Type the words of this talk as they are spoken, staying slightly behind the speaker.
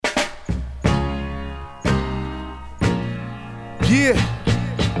Yeah.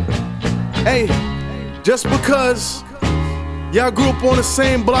 Hey, just because y'all grew up on the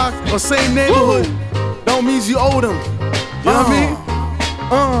same block or same neighborhood, don't mean you owe them. You know what I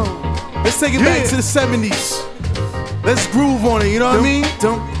mean? Let's take it back to the 70s. Let's groove on it, you know what I mean?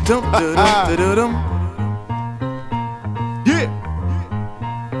 Yeah.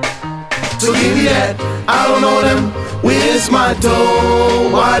 So give me that, I don't know them. Where's my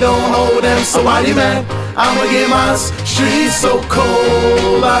dough? I don't owe them, so why you mad? I'ma get mine. Streets so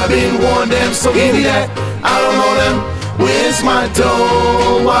cold, I've been warned them. So give me that, I don't know them. Where's my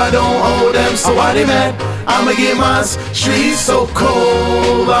dough? I don't owe them, so why they mad? I'ma get mine. Streets so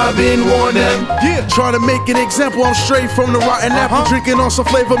cold, I've been warned them. Yeah, trying to make an example, I'm straight from the rotten apple. Drinking on some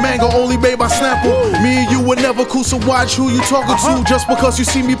flavor mango, only made by Snapple. Me and you were never cool, so watch who you talking to. Just because you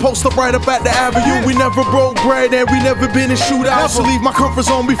see me post up right up at the avenue. We never broke bread and we never been in shootouts. So leave my comfort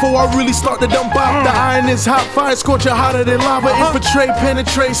zone before I really start to dump out. The iron is hot, fire scorching hotter than lava. Infiltrate,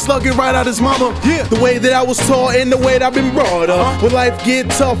 penetrate, slugging right out his mama. Yeah, the way that I was taught and the way that I've been brought up. When life get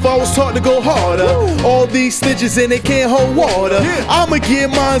tough, I was taught to go harder. All these stitches and they can't hold water. I'ma get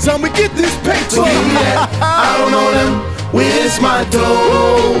mines, I'ma get this paper. So give me that, I don't know them. Where's my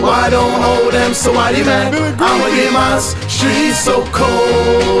dough? I don't owe them, so why they mad? I'ma get mine. Streets so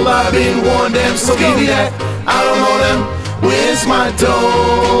cold, I've been warned them. So give me that, I don't know them. Where's my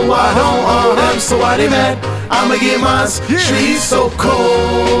dough? I don't owe them, so why they mad? I'ma get mine. Streets so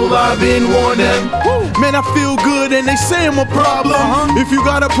cold, I've been warned them. Man, I feel good and they say I'm a problem. If you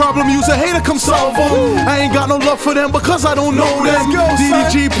got a problem, use a hater, come solve them. I ain't got no love for them because I don't know them.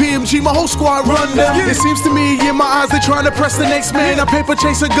 DDG, PMG, my whole squad run them. It seems to me in my eyes they trying to press the next man. I paper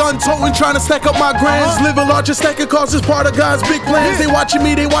chase a gun toting, trying to stack up my grands. Living large and stacking cars is part of God's big plans. They watching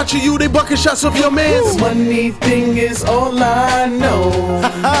me, they watching you, they bucking shots of your mans. The money thing is all I know.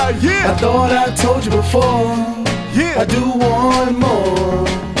 I thought I told you before. I do want more.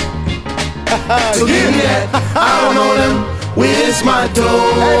 So give me that, I don't know them. Where's my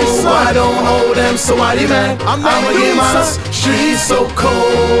dough? I don't owe them, so why they mad? I'ma get mine. Streets so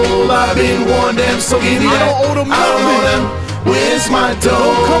cold, I've been warned them. So give me that, I don't know them. Where's my dough?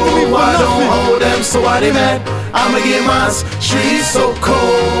 I don't owe them, so why they mad? I'ma get mine. Streets so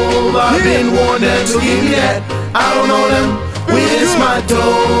cold, I've been warned them. So give me that, I don't know them. Where's my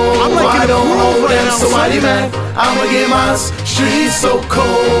dough? I don't owe them, so why they mad? I'ma get mine. Streets so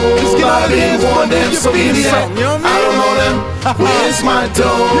cold, I've been warned them. So give me that, I don't know them. Where's my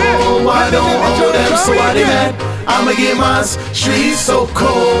dough? I don't owe them, so why they mad? I'ma get mine. Streets so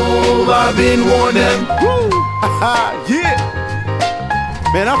cold, I've been warned them. Yeah.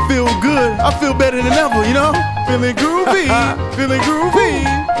 Man, I feel good. I feel better than ever, you know? Feeling groovy. Feeling groovy.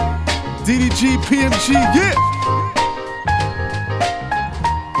 DDG, PMG, yeah.